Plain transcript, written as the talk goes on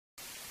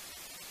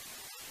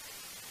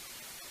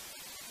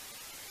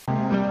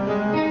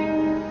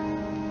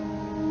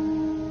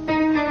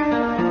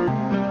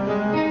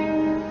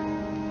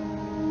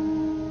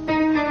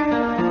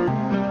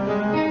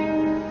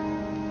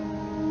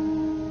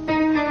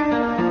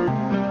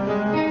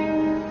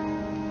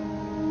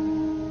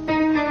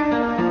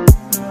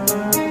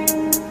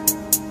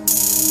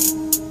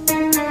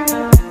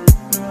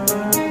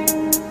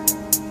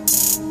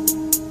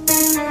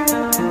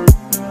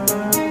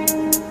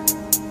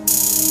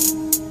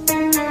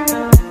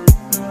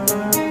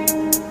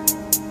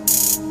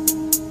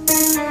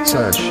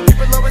SESH.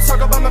 People always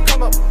talk about my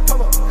come up,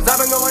 cause I've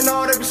been going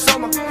all every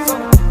summer.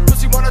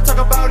 Pussy wanna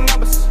talk about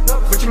numbers,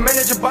 but your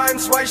manager buying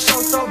swipe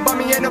show so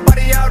bummy. Ain't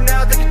nobody out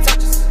now that can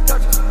touch us.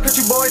 Cut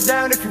you boys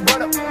down if you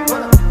run up.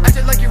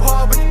 Acting like you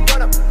hard with the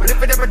run up, but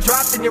if it ever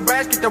drops in your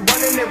ass, get the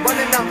running and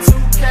running. I'm too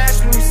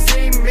cash when you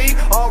see me.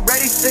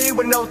 Already seen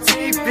with no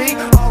TV,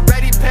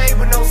 already paid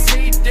with no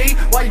CD.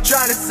 Why you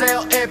trying to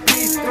sell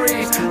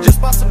MP3s?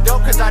 Just bought some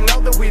dope cause I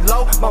know that we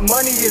low. My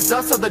money is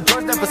up so the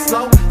doors never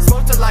slow.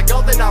 Smoke till I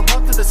go, then I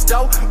walk to the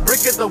stove.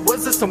 Brick of the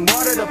woods and some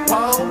water to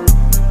pour.